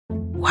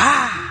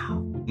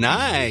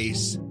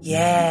Nice.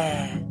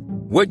 Yeah.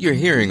 What you're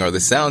hearing are the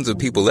sounds of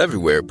people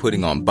everywhere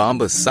putting on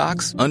Bombas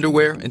socks,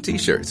 underwear, and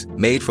T-shirts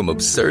made from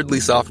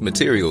absurdly soft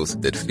materials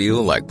that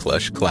feel like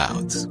plush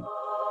clouds.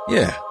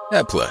 Yeah,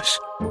 that plush.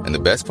 And the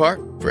best part?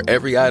 For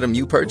every item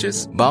you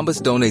purchase,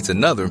 Bombas donates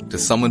another to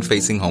someone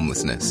facing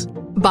homelessness.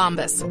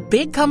 Bombas.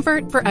 Big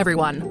comfort for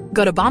everyone.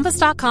 Go to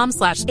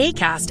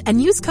bombas.com/ACAST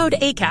and use code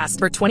ACAST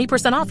for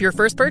 20% off your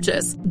first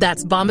purchase.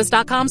 That's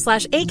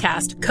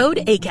bombas.com/ACAST. Code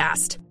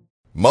ACAST.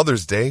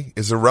 Mother's Day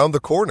is around the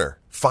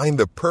corner. Find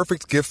the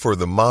perfect gift for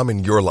the mom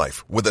in your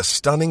life with a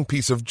stunning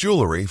piece of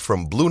jewelry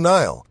from Blue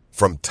Nile.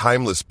 From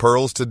timeless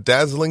pearls to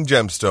dazzling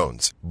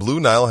gemstones, Blue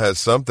Nile has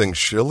something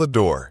she'll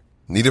adore.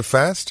 Need it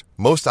fast?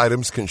 Most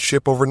items can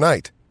ship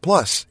overnight.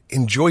 Plus,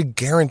 enjoy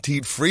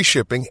guaranteed free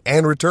shipping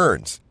and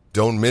returns.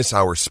 Don't miss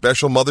our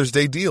special Mother's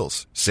Day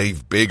deals.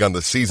 Save big on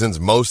the season's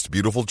most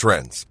beautiful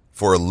trends.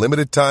 For a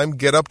limited time,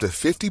 get up to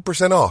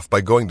 50% off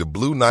by going to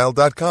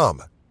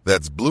BlueNile.com.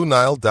 That's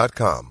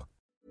BlueNile.com.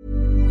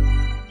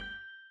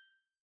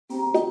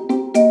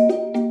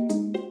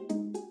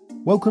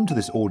 Welcome to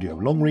this audio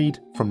long read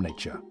from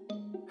Nature.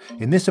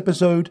 In this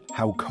episode,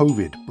 how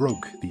COVID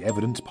broke the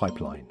evidence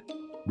pipeline.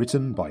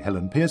 Written by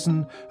Helen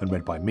Pearson and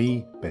read by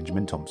me,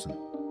 Benjamin Thompson.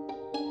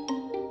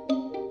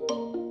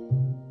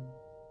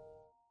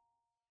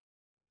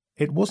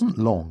 It wasn't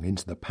long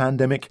into the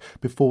pandemic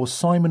before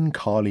Simon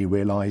Carley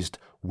realised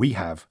we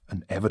have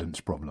an evidence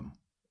problem.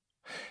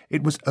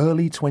 It was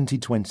early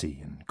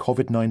 2020 and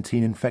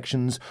COVID-19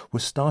 infections were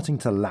starting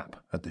to lap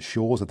at the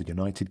shores of the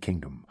United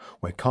Kingdom,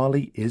 where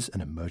Carley is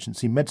an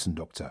emergency medicine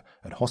doctor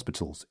at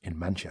hospitals in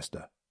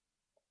Manchester.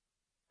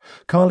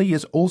 Carley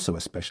is also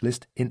a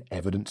specialist in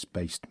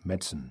evidence-based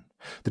medicine,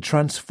 the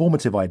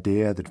transformative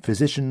idea that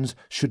physicians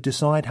should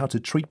decide how to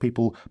treat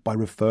people by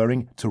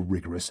referring to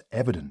rigorous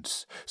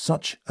evidence,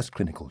 such as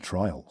clinical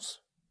trials.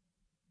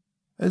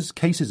 As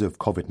cases of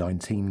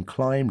COVID-19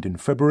 climbed in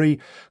February,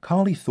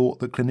 Carley thought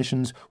that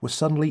clinicians were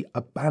suddenly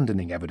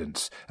abandoning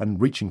evidence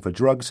and reaching for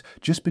drugs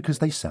just because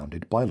they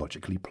sounded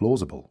biologically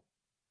plausible.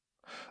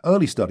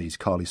 Early studies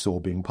Carley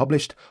saw being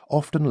published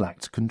often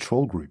lacked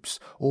control groups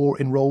or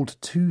enrolled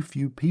too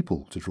few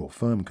people to draw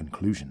firm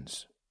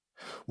conclusions.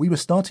 We were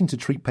starting to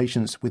treat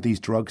patients with these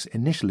drugs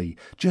initially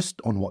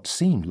just on what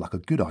seemed like a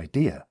good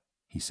idea,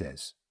 he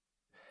says.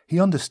 He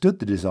understood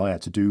the desire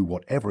to do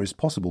whatever is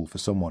possible for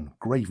someone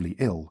gravely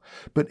ill,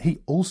 but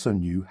he also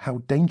knew how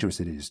dangerous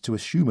it is to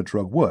assume a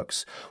drug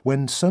works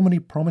when so many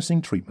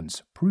promising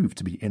treatments prove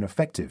to be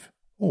ineffective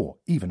or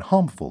even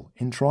harmful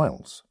in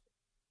trials.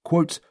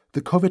 Quote,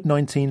 "The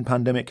COVID-19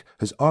 pandemic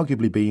has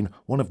arguably been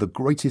one of the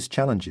greatest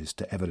challenges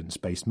to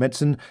evidence-based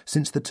medicine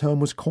since the term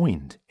was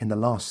coined in the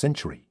last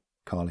century,"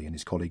 Carley and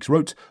his colleagues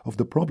wrote of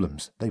the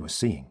problems they were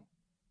seeing.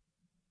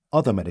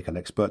 Other medical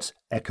experts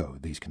echo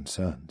these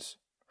concerns.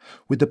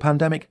 With the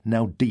pandemic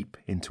now deep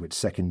into its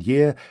second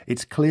year,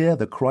 it's clear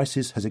the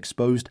crisis has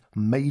exposed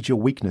major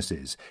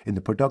weaknesses in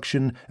the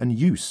production and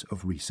use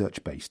of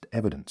research-based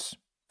evidence,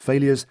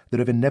 failures that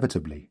have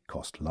inevitably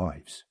cost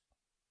lives.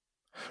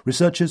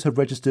 Researchers have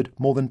registered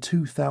more than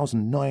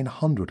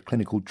 2,900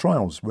 clinical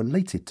trials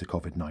related to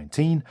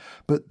COVID-19,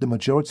 but the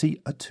majority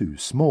are too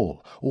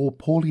small or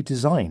poorly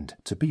designed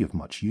to be of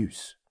much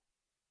use.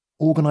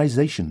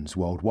 Organisations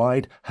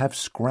worldwide have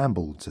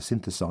scrambled to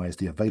synthesise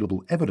the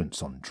available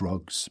evidence on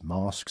drugs,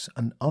 masks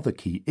and other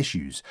key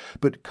issues,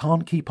 but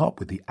can't keep up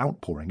with the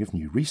outpouring of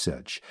new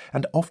research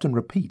and often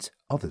repeat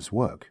others'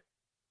 work.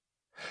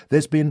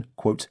 There's been,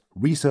 quote,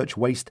 research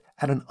waste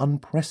at an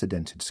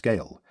unprecedented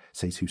scale,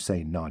 says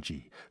Hussein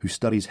Naji, who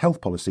studies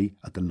health policy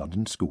at the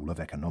London School of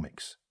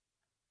Economics.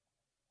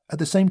 At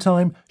the same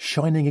time,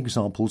 shining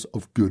examples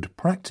of good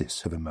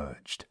practice have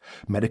emerged.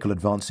 Medical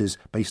advances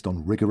based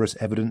on rigorous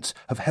evidence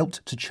have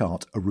helped to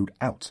chart a route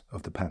out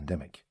of the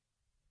pandemic.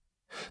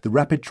 The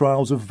rapid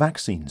trials of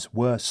vaccines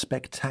were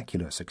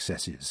spectacular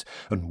successes,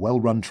 and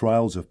well-run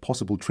trials of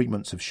possible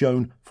treatments have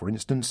shown, for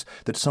instance,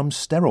 that some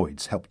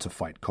steroids help to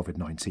fight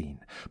COVID-19,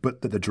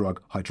 but that the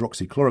drug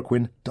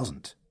hydroxychloroquine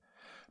doesn't.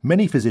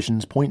 Many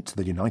physicians point to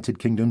the United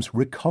Kingdom's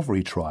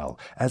recovery trial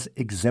as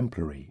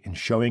exemplary in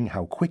showing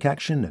how quick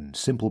action and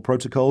simple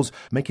protocols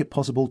make it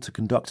possible to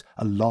conduct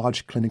a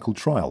large clinical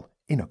trial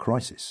in a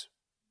crisis.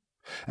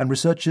 And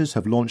researchers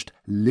have launched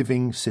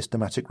living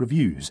systematic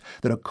reviews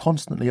that are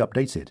constantly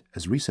updated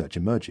as research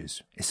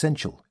emerges,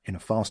 essential in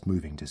a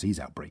fast-moving disease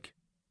outbreak.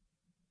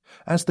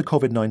 As the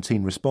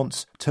COVID-19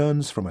 response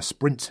turns from a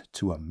sprint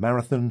to a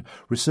marathon,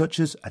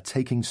 researchers are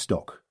taking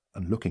stock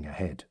and looking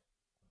ahead.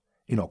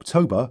 In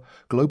October,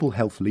 global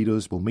health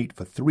leaders will meet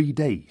for 3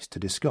 days to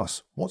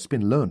discuss what's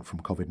been learned from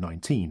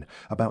COVID-19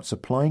 about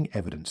supplying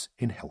evidence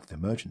in health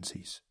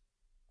emergencies.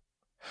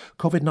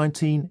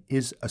 COVID-19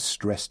 is a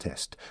stress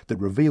test that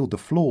revealed the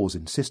flaws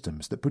in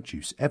systems that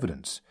produce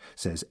evidence,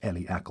 says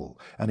Ellie Ackle,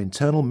 an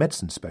internal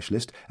medicine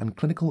specialist and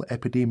clinical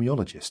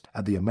epidemiologist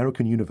at the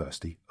American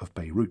University of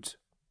Beirut.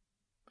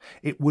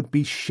 It would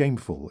be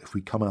shameful if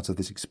we come out of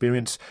this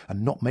experience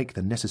and not make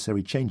the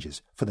necessary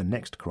changes for the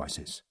next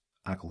crisis,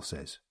 Ackle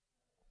says.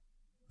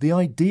 The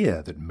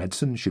idea that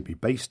medicine should be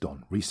based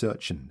on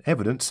research and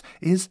evidence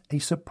is a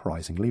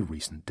surprisingly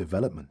recent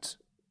development.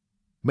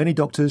 Many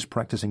doctors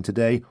practicing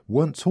today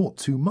weren't taught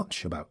too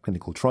much about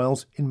clinical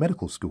trials in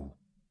medical school.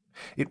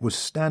 It was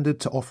standard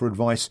to offer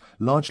advice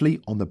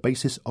largely on the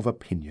basis of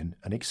opinion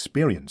and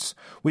experience,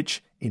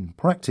 which, in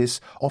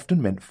practice,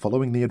 often meant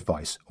following the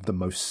advice of the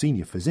most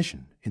senior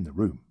physician in the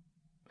room.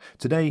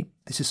 Today,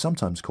 this is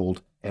sometimes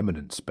called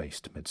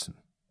eminence-based medicine.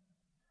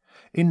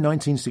 In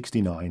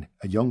 1969,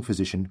 a young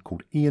physician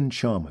called Ian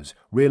Chalmers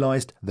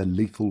realized the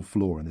lethal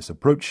flaw in this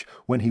approach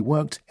when he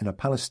worked in a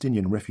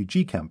Palestinian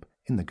refugee camp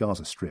in the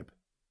Gaza Strip.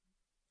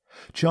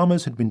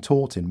 Chalmers had been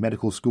taught in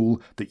medical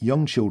school that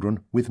young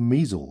children with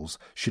measles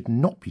should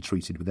not be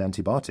treated with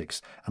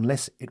antibiotics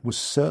unless it was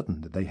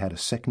certain that they had a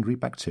secondary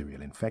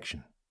bacterial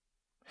infection.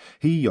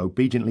 He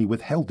obediently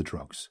withheld the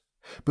drugs,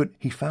 but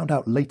he found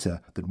out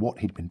later that what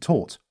he'd been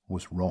taught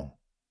was wrong.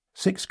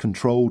 6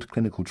 controlled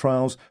clinical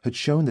trials had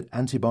shown that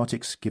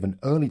antibiotics given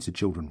early to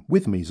children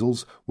with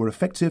measles were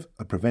effective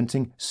at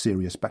preventing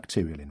serious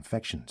bacterial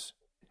infections.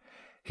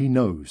 He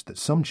knows that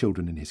some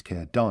children in his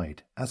care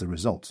died as a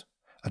result,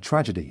 a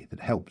tragedy that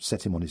helped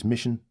set him on his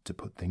mission to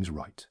put things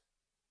right.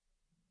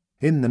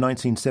 In the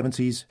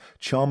 1970s,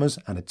 Chalmers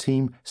and a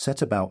team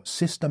set about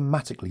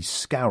systematically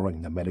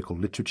scouring the medical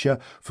literature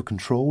for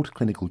controlled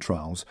clinical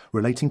trials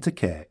relating to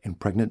care in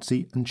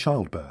pregnancy and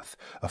childbirth,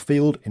 a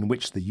field in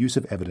which the use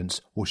of evidence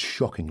was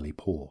shockingly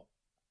poor.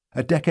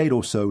 A decade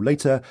or so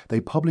later,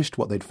 they published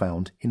what they'd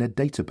found in a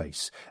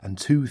database and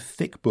 2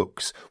 thick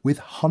books with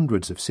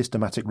hundreds of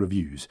systematic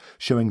reviews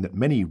showing that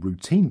many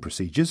routine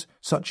procedures,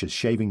 such as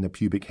shaving the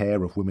pubic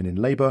hair of women in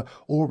labour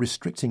or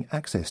restricting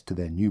access to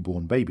their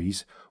newborn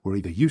babies, were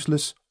either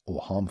useless or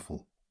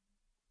harmful.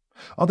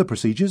 Other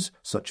procedures,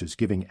 such as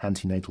giving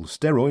antenatal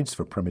steroids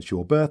for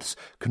premature births,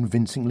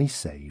 convincingly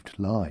saved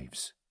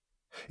lives.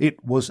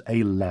 It was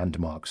a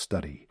landmark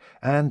study,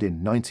 and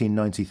in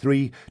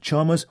 1993,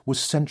 Chalmers was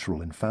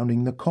central in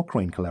founding the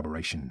Cochrane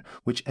Collaboration,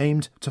 which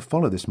aimed to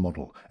follow this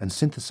model and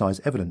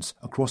synthesize evidence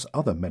across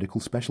other medical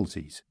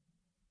specialties.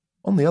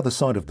 On the other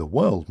side of the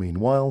world,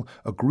 meanwhile,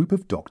 a group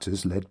of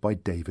doctors led by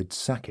David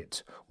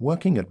Sackett,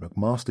 working at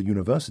McMaster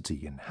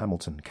University in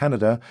Hamilton,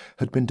 Canada,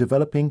 had been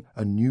developing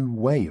a new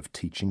way of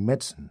teaching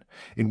medicine,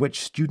 in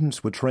which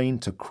students were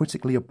trained to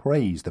critically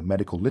appraise the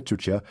medical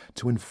literature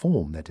to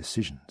inform their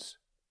decisions.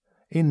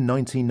 In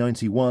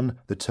 1991,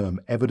 the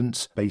term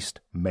evidence-based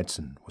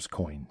medicine was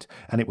coined,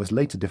 and it was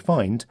later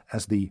defined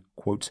as the,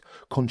 quote,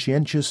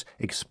 conscientious,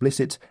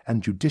 explicit,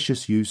 and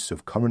judicious use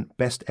of current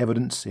best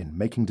evidence in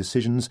making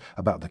decisions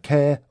about the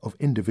care of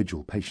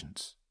individual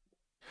patients.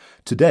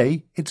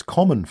 Today, it's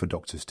common for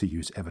doctors to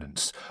use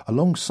evidence,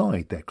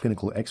 alongside their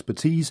clinical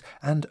expertise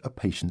and a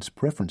patient's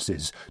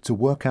preferences, to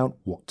work out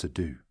what to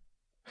do.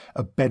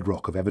 A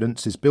bedrock of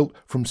evidence is built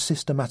from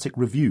systematic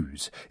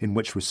reviews in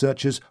which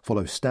researchers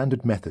follow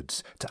standard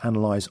methods to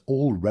analyse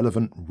all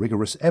relevant,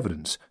 rigorous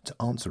evidence to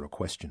answer a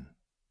question.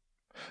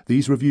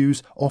 These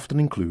reviews often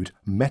include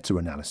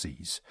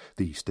meta-analyses,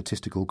 the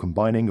statistical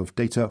combining of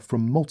data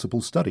from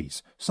multiple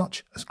studies,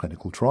 such as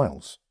clinical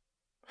trials.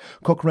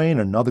 Cochrane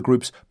and other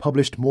groups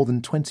published more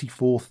than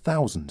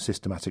 24,000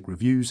 systematic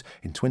reviews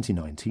in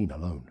 2019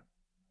 alone.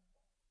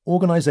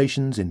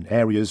 Organisations in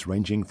areas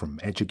ranging from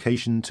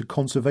education to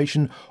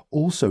conservation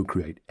also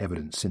create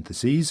evidence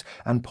syntheses,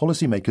 and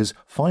policymakers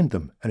find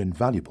them an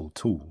invaluable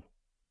tool.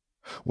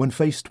 When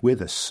faced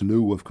with a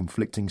slew of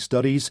conflicting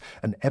studies,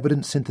 an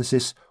evidence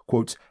synthesis,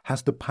 quote,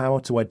 has the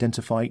power to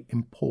identify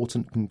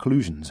important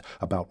conclusions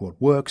about what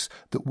works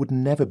that would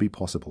never be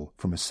possible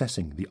from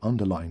assessing the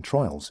underlying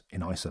trials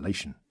in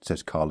isolation,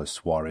 says Carlos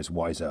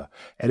Suarez-Weiser,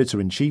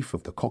 editor-in-chief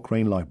of the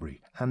Cochrane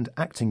Library and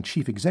acting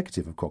chief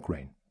executive of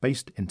Cochrane,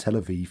 based in Tel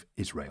Aviv,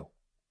 Israel.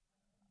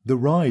 The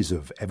rise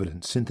of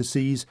evidence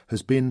syntheses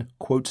has been,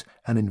 quote,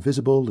 an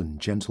invisible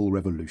and gentle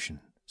revolution,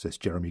 says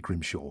Jeremy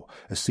Grimshaw,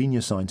 a senior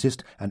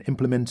scientist and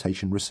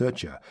implementation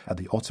researcher at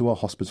the Ottawa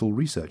Hospital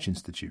Research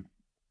Institute.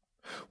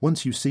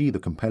 Once you see the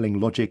compelling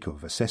logic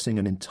of assessing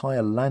an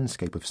entire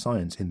landscape of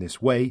science in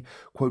this way,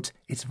 quote,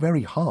 it's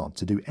very hard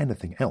to do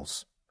anything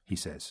else, he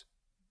says.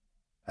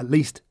 At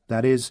least,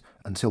 that is,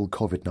 until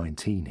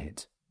COVID-19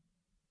 hit.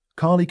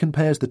 Carly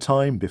compares the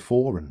time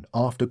before and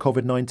after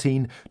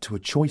COVID-19 to a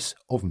choice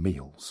of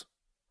meals.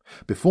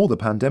 Before the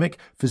pandemic,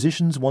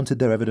 physicians wanted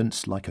their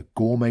evidence like a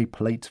gourmet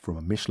plate from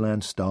a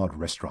Michelin-starred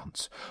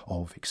restaurant,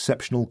 of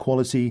exceptional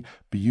quality,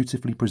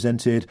 beautifully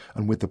presented,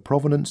 and with the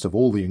provenance of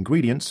all the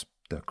ingredients,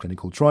 the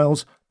clinical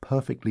trials,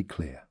 perfectly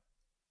clear.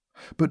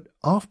 But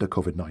after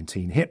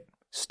COVID-19 hit,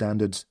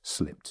 standards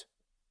slipped.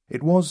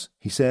 It was,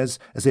 he says,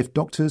 as if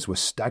doctors were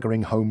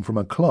staggering home from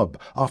a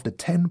club after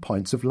 10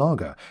 pints of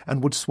lager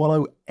and would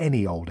swallow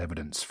any old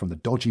evidence from the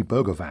dodgy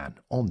burger van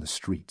on the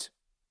street.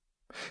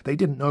 They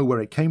didn't know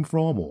where it came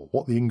from or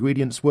what the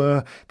ingredients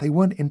were. They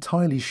weren't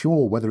entirely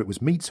sure whether it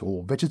was meat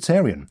or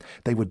vegetarian.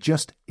 They would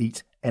just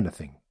eat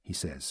anything, he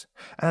says.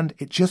 And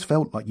it just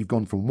felt like you've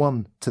gone from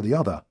one to the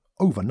other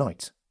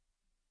overnight.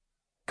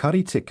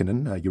 Kari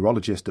Tikkanen, a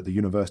urologist at the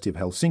University of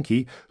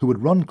Helsinki who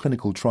had run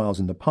clinical trials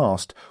in the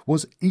past,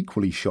 was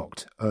equally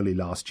shocked early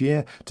last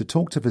year to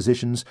talk to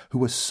physicians who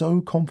were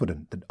so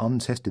confident that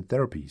untested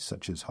therapies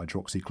such as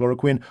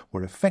hydroxychloroquine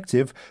were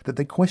effective that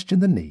they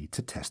questioned the need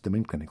to test them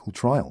in clinical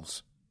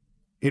trials.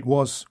 It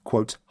was,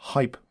 quote,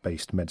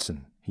 hype-based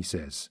medicine, he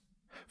says,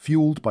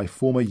 fueled by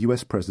former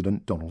US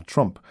President Donald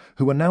Trump,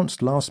 who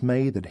announced last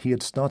May that he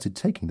had started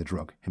taking the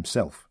drug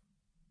himself.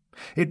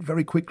 It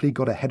very quickly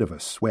got ahead of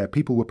us, where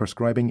people were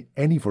prescribing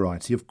any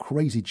variety of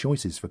crazy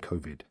choices for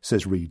COVID,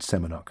 says Reid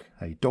Semenuk,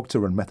 a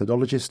doctor and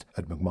methodologist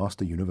at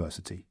McMaster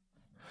University.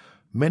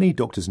 Many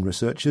doctors and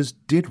researchers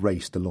did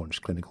race to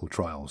launch clinical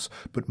trials,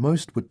 but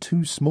most were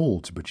too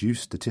small to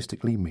produce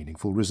statistically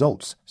meaningful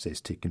results,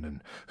 says Tikkanen,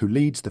 who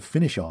leads the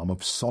Finnish arm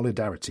of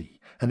Solidarity,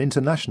 an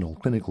international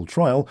clinical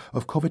trial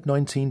of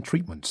COVID-19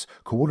 treatments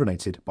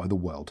coordinated by the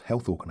World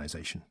Health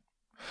Organization.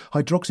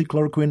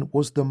 Hydroxychloroquine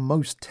was the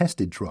most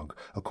tested drug,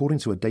 according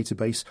to a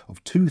database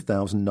of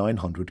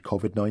 2,900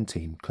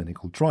 COVID-19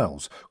 clinical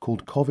trials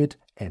called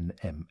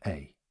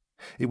COVID-NMA.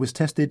 It was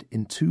tested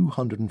in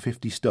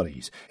 250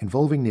 studies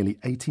involving nearly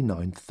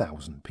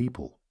 89,000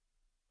 people.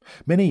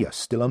 Many are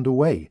still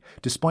underway,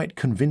 despite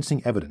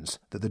convincing evidence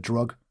that the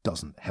drug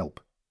doesn't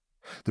help.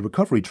 The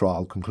recovery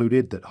trial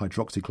concluded that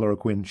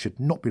hydroxychloroquine should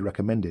not be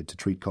recommended to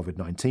treat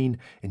COVID-19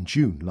 in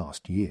June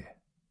last year.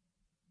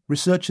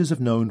 Researchers have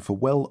known for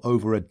well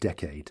over a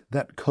decade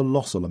that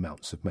colossal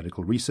amounts of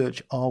medical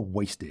research are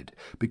wasted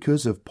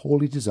because of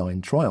poorly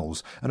designed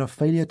trials and a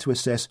failure to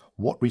assess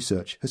what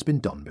research has been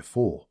done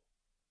before.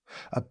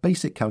 A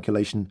basic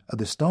calculation at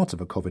the start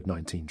of a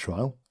COVID-19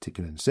 trial,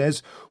 Tikkanen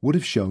says, would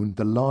have shown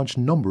the large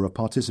number of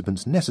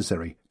participants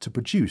necessary to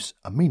produce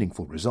a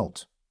meaningful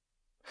result.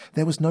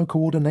 There was no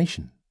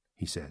coordination,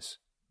 he says.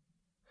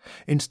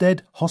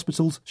 Instead,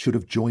 hospitals should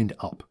have joined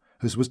up,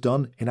 as was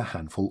done in a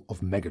handful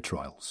of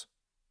mega-trials.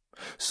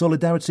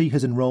 Solidarity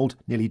has enrolled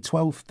nearly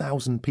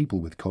 12,000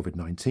 people with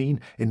COVID-19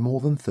 in more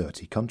than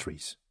 30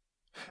 countries.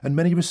 And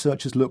many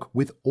researchers look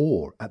with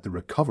awe at the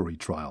recovery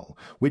trial,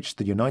 which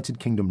the United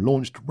Kingdom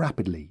launched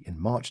rapidly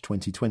in March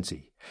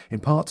 2020, in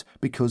part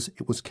because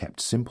it was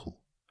kept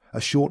simple.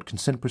 A short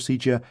consent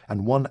procedure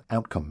and one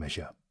outcome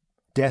measure: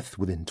 death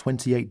within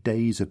 28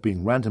 days of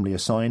being randomly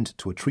assigned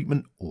to a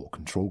treatment or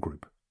control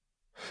group.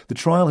 The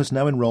trial has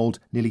now enrolled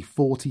nearly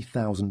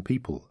 40,000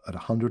 people at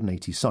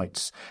 180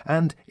 sites,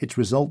 and its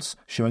results,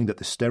 showing that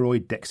the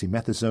steroid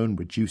dexamethasone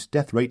reduced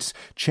death rates,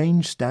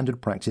 changed standard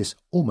practice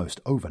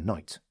almost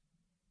overnight.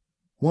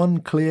 One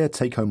clear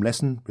take-home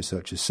lesson,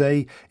 researchers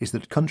say, is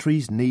that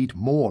countries need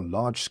more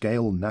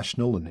large-scale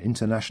national and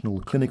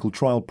international clinical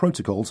trial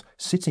protocols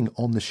sitting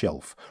on the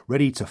shelf,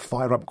 ready to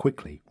fire up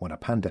quickly when a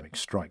pandemic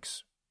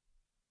strikes.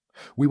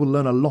 We will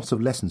learn a lot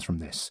of lessons from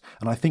this,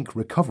 and I think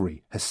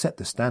recovery has set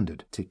the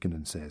standard,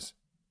 Tikkanen says.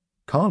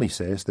 Carly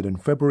says that in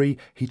February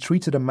he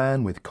treated a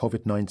man with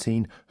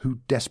COVID-19 who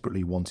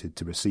desperately wanted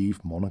to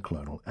receive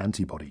monoclonal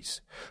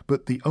antibodies,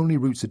 but the only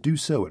route to do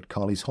so at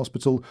Carly's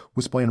hospital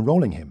was by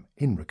enrolling him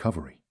in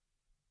recovery.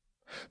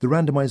 The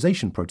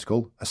randomization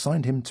protocol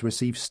assigned him to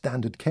receive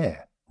standard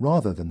care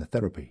rather than the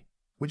therapy,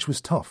 which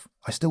was tough.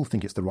 I still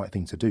think it's the right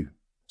thing to do,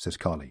 says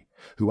Carly,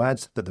 who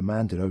adds that the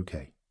man did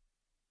okay.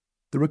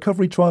 The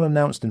recovery trial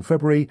announced in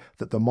February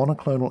that the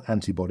monoclonal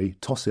antibody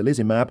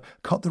tocilizumab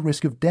cut the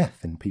risk of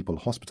death in people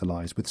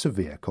hospitalized with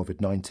severe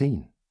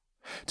COVID-19.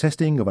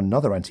 Testing of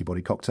another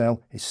antibody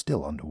cocktail is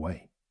still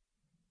underway.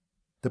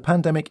 The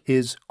pandemic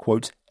is,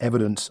 quote,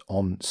 evidence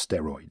on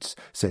steroids,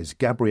 says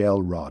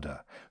Gabriel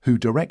Rada, who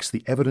directs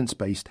the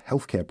evidence-based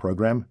healthcare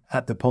program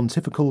at the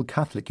Pontifical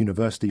Catholic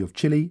University of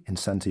Chile in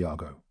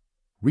Santiago.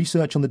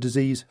 Research on the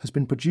disease has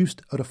been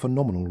produced at a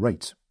phenomenal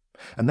rate,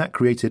 and that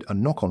created a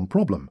knock-on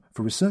problem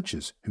for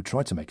researchers who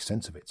tried to make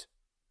sense of it.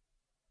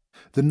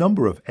 The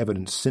number of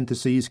evidence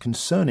syntheses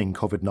concerning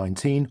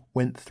COVID-19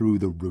 went through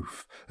the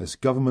roof as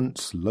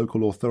governments,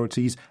 local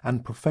authorities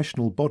and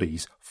professional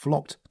bodies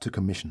flocked to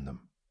commission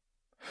them.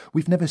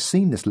 We've never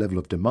seen this level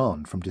of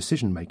demand from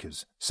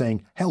decision-makers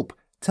saying, "Help,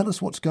 tell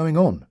us what's going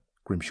on,"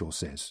 Grimshaw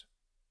says.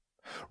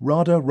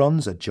 RADA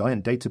runs a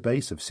giant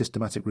database of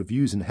systematic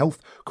reviews in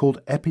health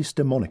called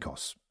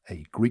Epistemonikos,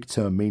 a Greek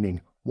term meaning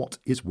what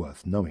is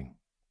worth knowing.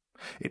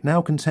 It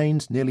now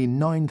contains nearly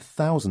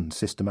 9,000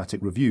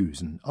 systematic reviews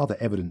and other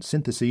evidence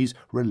syntheses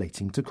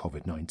relating to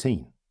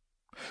COVID-19.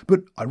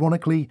 But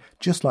ironically,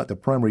 just like the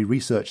primary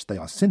research they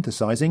are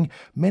synthesizing,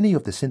 many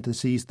of the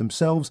syntheses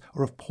themselves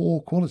are of poor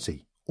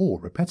quality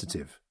or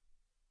repetitive.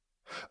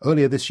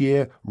 Earlier this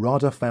year,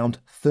 RADA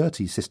found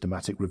 30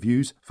 systematic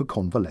reviews for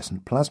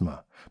convalescent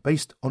plasma,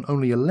 based on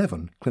only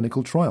 11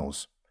 clinical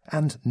trials,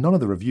 and none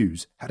of the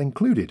reviews had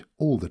included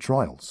all the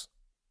trials.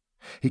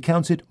 He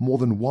counted more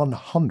than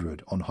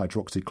 100 on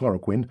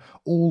hydroxychloroquine,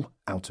 all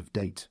out of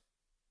date.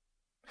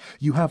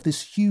 You have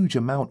this huge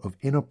amount of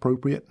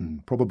inappropriate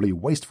and probably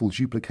wasteful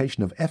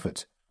duplication of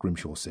effort,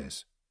 Grimshaw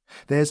says.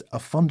 There's a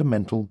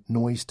fundamental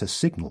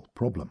noise-to-signal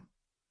problem.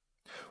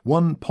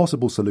 One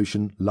possible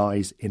solution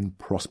lies in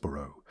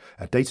Prospero,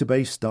 a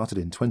database started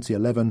in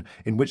 2011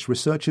 in which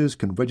researchers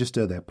can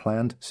register their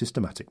planned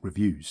systematic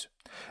reviews.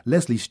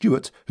 Leslie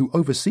Stewart, who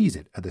oversees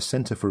it at the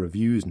Centre for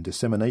Reviews and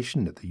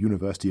Dissemination at the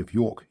University of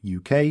York,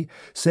 UK,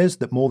 says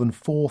that more than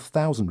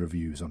 4,000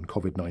 reviews on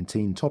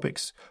COVID-19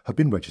 topics have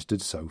been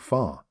registered so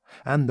far,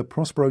 and the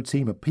Prospero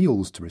team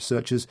appeals to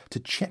researchers to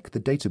check the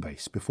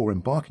database before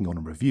embarking on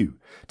a review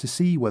to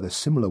see whether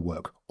similar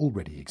work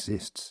already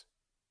exists.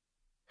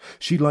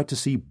 She'd like to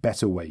see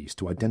better ways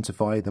to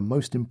identify the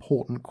most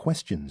important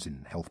questions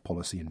in health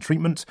policy and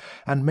treatment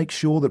and make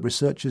sure that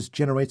researchers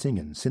generating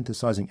and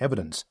synthesizing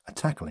evidence are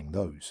tackling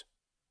those.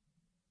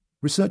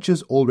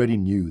 Researchers already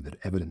knew that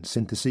evidence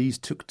syntheses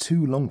took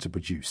too long to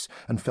produce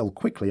and fell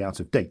quickly out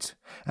of date,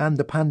 and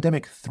the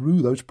pandemic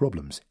threw those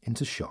problems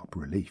into sharp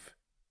relief.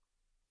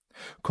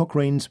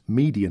 Cochrane's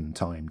median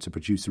time to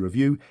produce a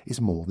review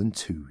is more than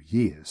 2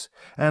 years,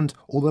 and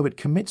although it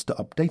commits to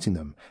updating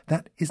them,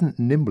 that isn't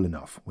nimble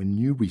enough when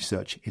new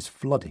research is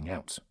flooding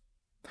out.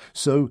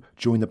 So,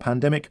 during the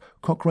pandemic,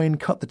 Cochrane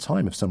cut the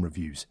time of some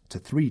reviews to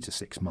 3 to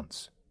 6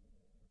 months.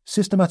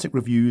 Systematic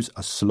reviews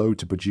are slow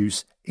to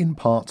produce, in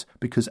part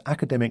because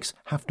academics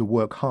have to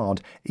work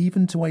hard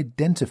even to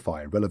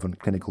identify relevant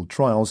clinical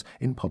trials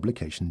in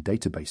publication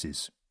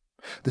databases.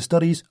 The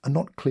studies are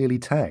not clearly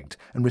tagged,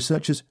 and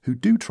researchers who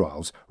do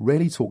trials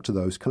rarely talk to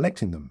those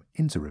collecting them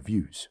into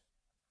reviews.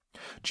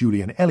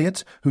 Julian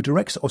Elliott, who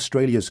directs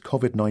Australia's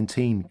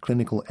COVID-19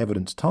 Clinical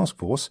Evidence Task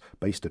Force,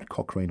 based at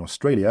Cochrane,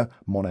 Australia,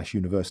 Monash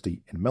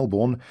University in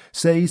Melbourne,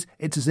 says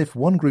it's as if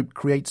one group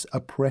creates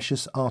a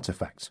precious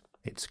artefact,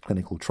 its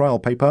clinical trial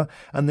paper,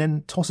 and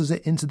then tosses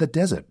it into the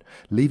desert,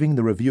 leaving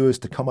the reviewers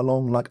to come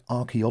along like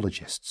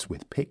archaeologists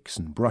with picks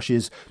and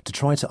brushes to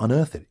try to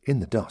unearth it in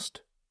the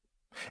dust.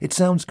 It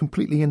sounds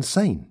completely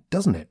insane,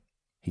 doesn't it?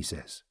 He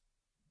says.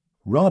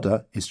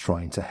 RADA is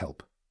trying to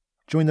help.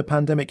 During the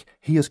pandemic,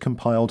 he has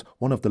compiled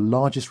one of the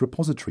largest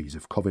repositories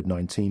of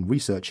COVID-19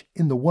 research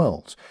in the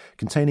world,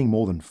 containing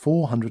more than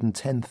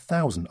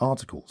 410,000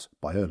 articles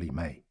by early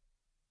May.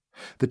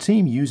 The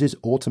team uses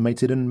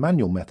automated and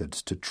manual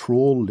methods to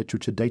trawl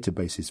literature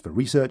databases for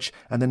research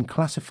and then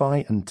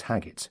classify and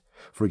tag it,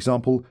 for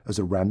example, as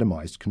a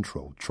randomized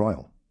controlled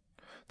trial.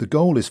 The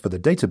goal is for the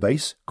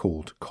database,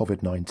 called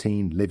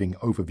COVID-19 Living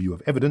Overview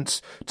of Evidence,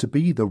 to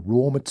be the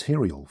raw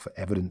material for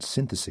evidence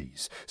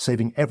syntheses,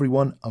 saving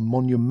everyone a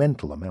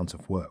monumental amount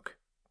of work.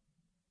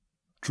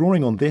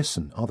 Drawing on this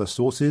and other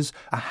sources,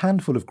 a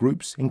handful of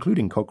groups,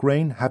 including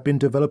Cochrane, have been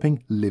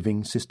developing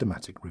living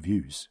systematic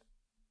reviews.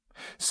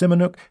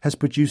 Seminuk has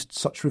produced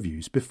such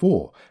reviews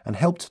before and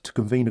helped to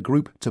convene a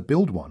group to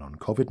build one on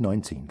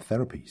COVID-19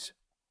 therapies.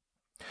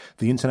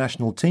 The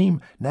international team,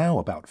 now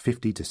about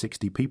 50 to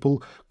 60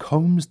 people,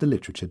 combs the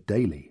literature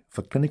daily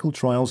for clinical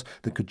trials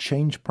that could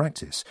change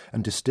practice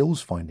and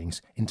distills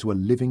findings into a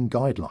living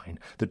guideline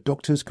that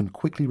doctors can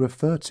quickly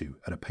refer to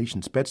at a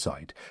patient's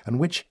bedside and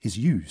which is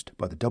used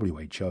by the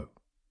WHO.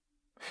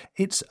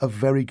 It's a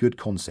very good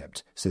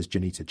concept, says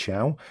Janita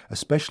Chow, a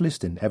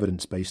specialist in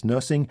evidence-based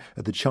nursing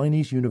at the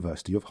Chinese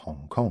University of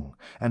Hong Kong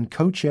and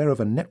co-chair of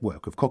a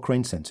network of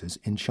Cochrane centres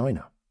in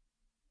China.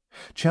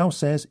 Chow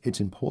says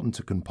it's important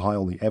to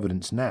compile the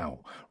evidence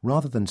now,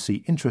 rather than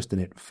see interest in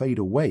it fade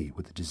away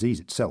with the disease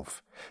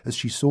itself, as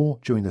she saw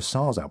during the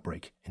SARS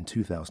outbreak in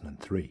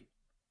 2003.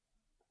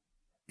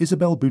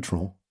 Isabelle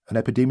Boutron,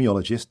 an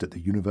epidemiologist at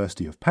the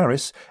University of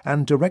Paris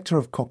and director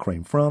of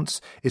Cochrane France,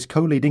 is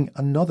co-leading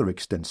another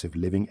extensive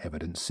living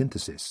evidence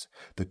synthesis,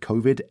 the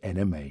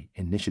COVID-NMA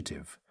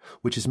Initiative,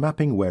 which is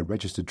mapping where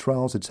registered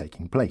trials are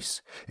taking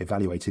place,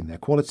 evaluating their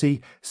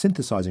quality,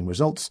 synthesizing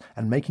results,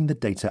 and making the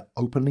data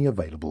openly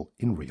available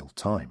in real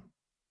time.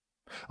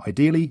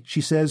 Ideally, she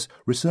says,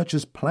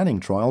 researchers planning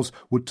trials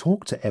would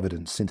talk to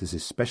evidence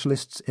synthesis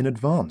specialists in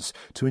advance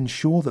to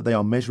ensure that they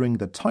are measuring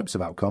the types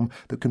of outcome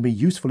that can be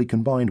usefully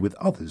combined with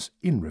others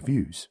in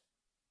reviews.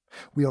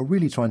 We are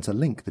really trying to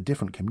link the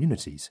different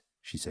communities,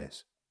 she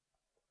says.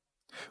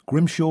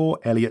 Grimshaw,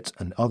 Elliott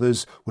and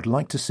others would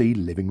like to see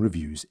living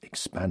reviews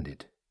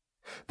expanded.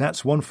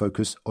 That's one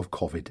focus of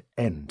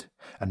COVID-END,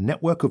 a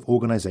network of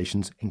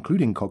organisations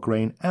including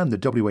Cochrane and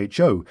the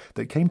WHO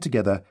that came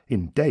together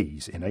in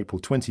days in April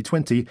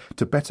 2020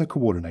 to better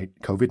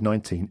coordinate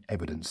COVID-19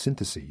 evidence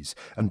syntheses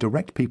and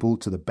direct people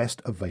to the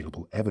best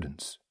available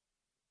evidence.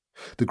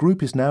 The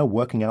group is now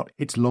working out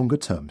its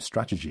longer-term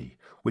strategy,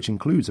 which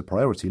includes a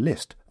priority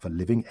list for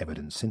living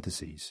evidence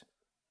syntheses.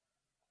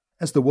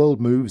 As the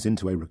world moves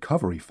into a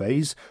recovery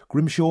phase,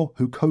 Grimshaw,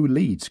 who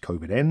co-leads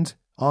COVID-END,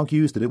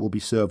 argues that it will be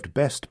served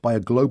best by a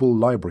global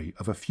library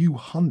of a few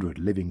hundred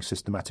living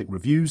systematic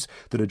reviews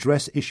that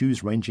address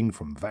issues ranging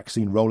from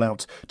vaccine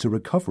rollout to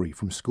recovery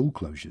from school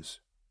closures.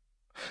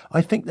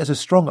 I think there's a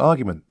strong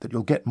argument that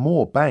you'll get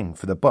more bang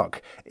for the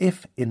buck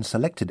if, in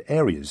selected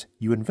areas,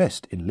 you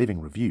invest in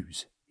living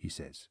reviews, he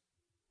says.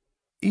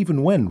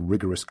 Even when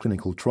rigorous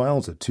clinical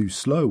trials are too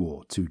slow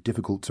or too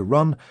difficult to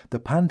run, the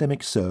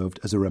pandemic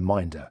served as a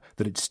reminder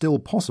that it's still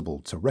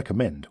possible to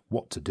recommend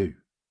what to do.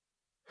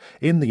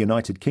 In the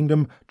United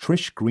Kingdom,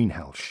 Trish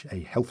Greenhalgh,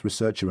 a health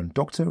researcher and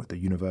doctor at the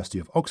University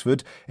of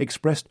Oxford,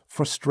 expressed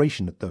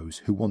frustration at those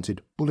who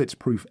wanted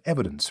bulletproof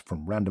evidence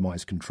from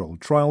randomised controlled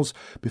trials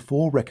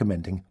before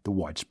recommending the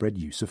widespread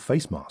use of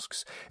face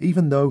masks,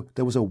 even though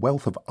there was a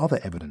wealth of other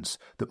evidence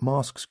that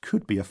masks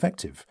could be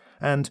effective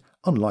and,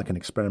 unlike an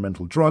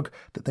experimental drug,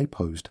 that they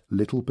posed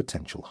little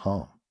potential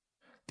harm.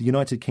 The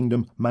United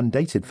Kingdom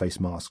mandated face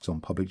masks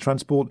on public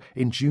transport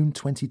in June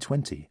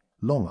 2020,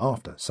 long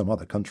after some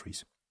other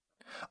countries.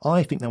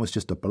 I think that was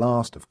just a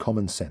blast of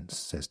common sense,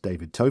 says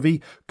David Tovey,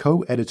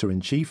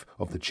 co-editor-in-chief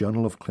of the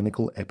Journal of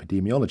Clinical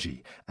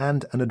Epidemiology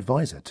and an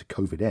advisor to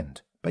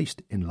COVID-End,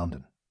 based in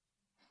London.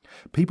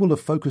 People have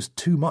focused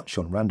too much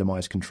on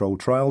randomised controlled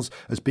trials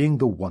as being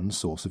the one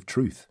source of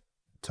truth,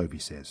 Tovey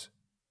says.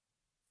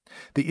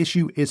 The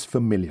issue is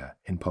familiar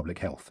in public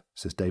health,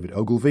 says David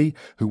Ogilvie,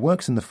 who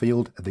works in the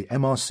field at the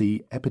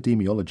MRC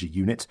Epidemiology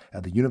Unit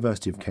at the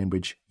University of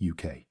Cambridge,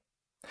 UK.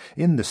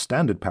 In the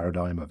standard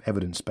paradigm of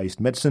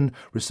evidence-based medicine,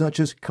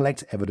 researchers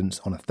collect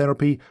evidence on a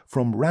therapy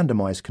from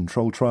randomised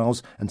controlled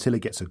trials until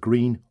it gets a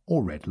green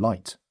or red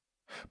light.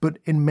 But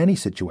in many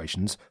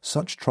situations,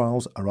 such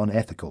trials are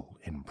unethical,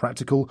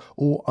 impractical,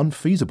 or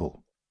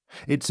unfeasible.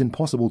 It's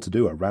impossible to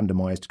do a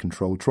randomised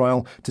controlled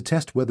trial to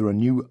test whether a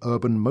new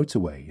urban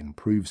motorway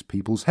improves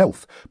people's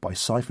health by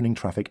siphoning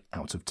traffic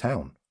out of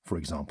town, for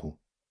example.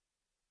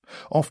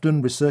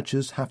 Often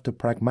researchers have to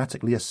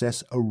pragmatically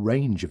assess a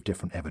range of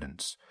different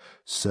evidence: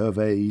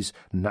 surveys,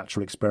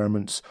 natural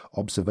experiments,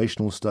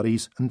 observational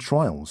studies and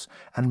trials,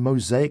 and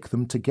mosaic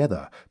them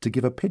together to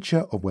give a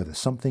picture of whether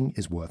something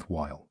is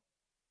worthwhile.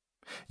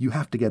 You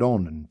have to get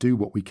on and do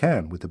what we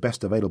can with the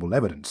best available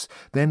evidence,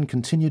 then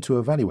continue to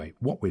evaluate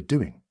what we're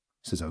doing,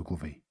 says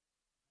Ogilvie.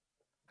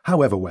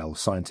 However well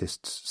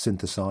scientists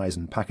synthesize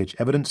and package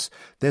evidence,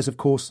 there's of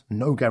course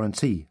no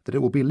guarantee that it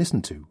will be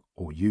listened to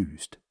or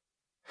used.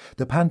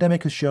 The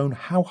pandemic has shown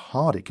how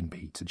hard it can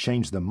be to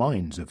change the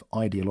minds of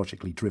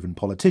ideologically driven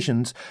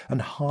politicians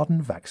and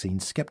hardened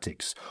vaccine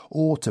skeptics,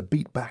 or to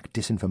beat back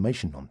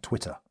disinformation on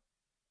Twitter.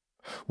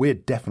 We're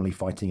definitely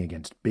fighting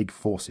against big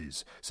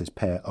forces, says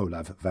Per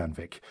Olav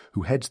Vanvik,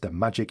 who heads the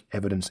Magic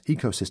Evidence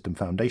Ecosystem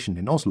Foundation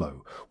in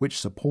Oslo,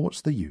 which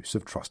supports the use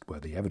of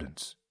trustworthy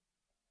evidence.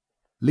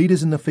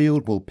 Leaders in the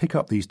field will pick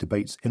up these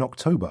debates in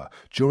October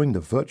during the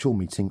virtual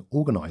meeting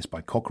organised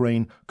by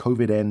Cochrane,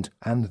 COVID-End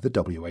and the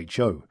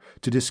WHO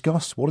to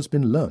discuss what has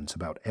been learnt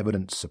about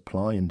evidence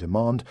supply and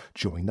demand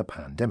during the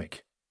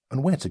pandemic,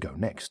 and where to go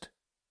next.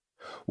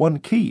 One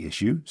key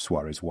issue,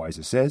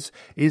 Suarez-Weiser says,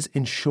 is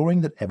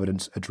ensuring that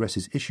evidence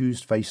addresses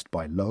issues faced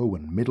by low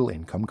and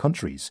middle-income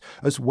countries,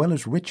 as well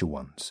as richer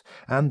ones,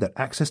 and that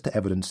access to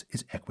evidence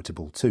is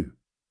equitable too.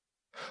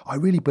 I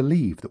really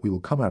believe that we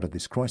will come out of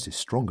this crisis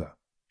stronger,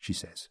 she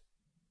says.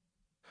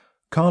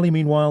 Carly,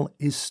 meanwhile,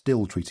 is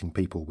still treating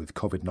people with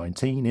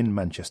COVID-19 in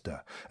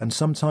Manchester and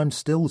sometimes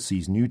still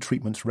sees new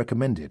treatments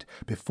recommended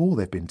before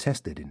they've been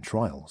tested in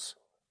trials.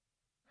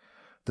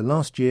 The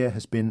last year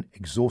has been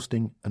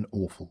exhausting and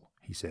awful,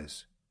 he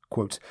says.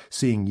 Quote,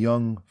 seeing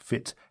young,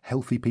 fit,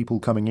 healthy people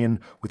coming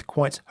in with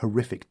quite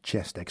horrific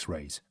chest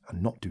x-rays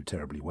and not do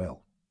terribly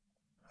well.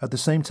 At the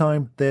same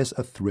time, there's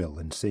a thrill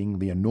in seeing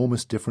the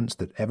enormous difference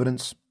that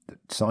evidence,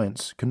 that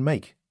science, can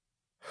make.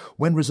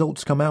 When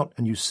results come out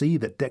and you see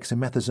that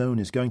dexamethasone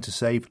is going to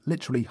save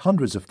literally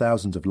hundreds of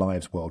thousands of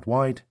lives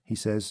worldwide, he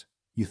says,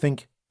 you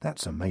think,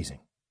 that's amazing.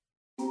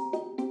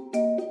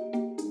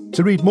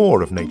 To read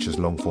more of Nature's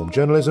long-form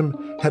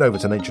journalism, head over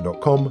to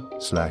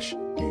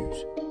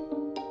nature.com/news.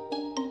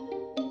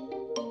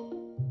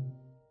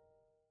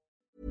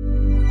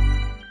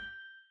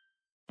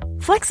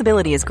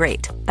 Flexibility is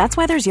great. That's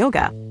why there's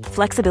yoga.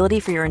 Flexibility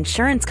for your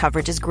insurance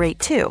coverage is great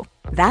too.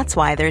 That's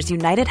why there's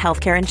United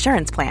Healthcare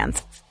Insurance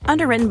Plans.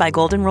 Underwritten by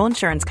Golden Rule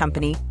Insurance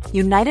Company,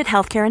 United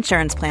Healthcare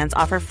Insurance Plans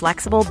offer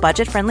flexible,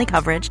 budget-friendly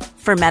coverage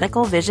for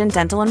medical, vision,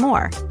 dental, and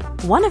more.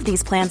 One of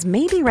these plans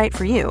may be right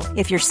for you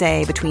if you're,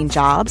 say, between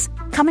jobs,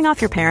 coming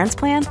off your parents'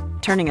 plan,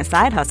 turning a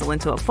side hustle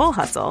into a full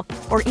hustle,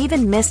 or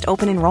even missed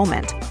open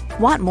enrollment.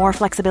 Want more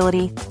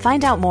flexibility?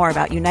 Find out more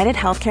about United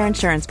Healthcare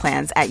Insurance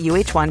Plans at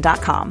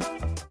uh1.com.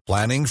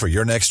 Planning for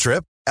your next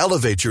trip?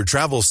 Elevate your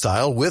travel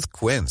style with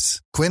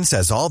Quince. Quince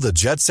has all the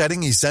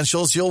jet-setting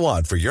essentials you'll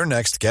want for your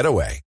next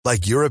getaway,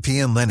 like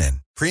European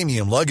linen,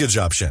 premium luggage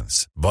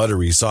options,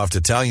 buttery soft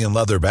Italian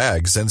leather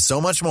bags, and so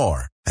much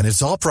more. And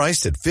it's all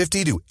priced at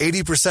 50 to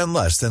 80%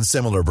 less than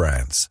similar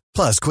brands.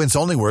 Plus, Quince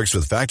only works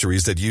with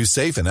factories that use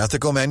safe and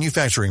ethical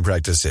manufacturing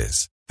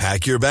practices.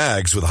 Pack your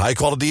bags with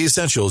high-quality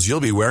essentials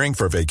you'll be wearing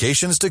for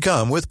vacations to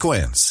come with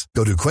Quince.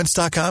 Go to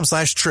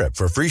quince.com/trip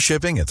for free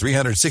shipping and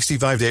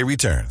 365-day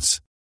returns.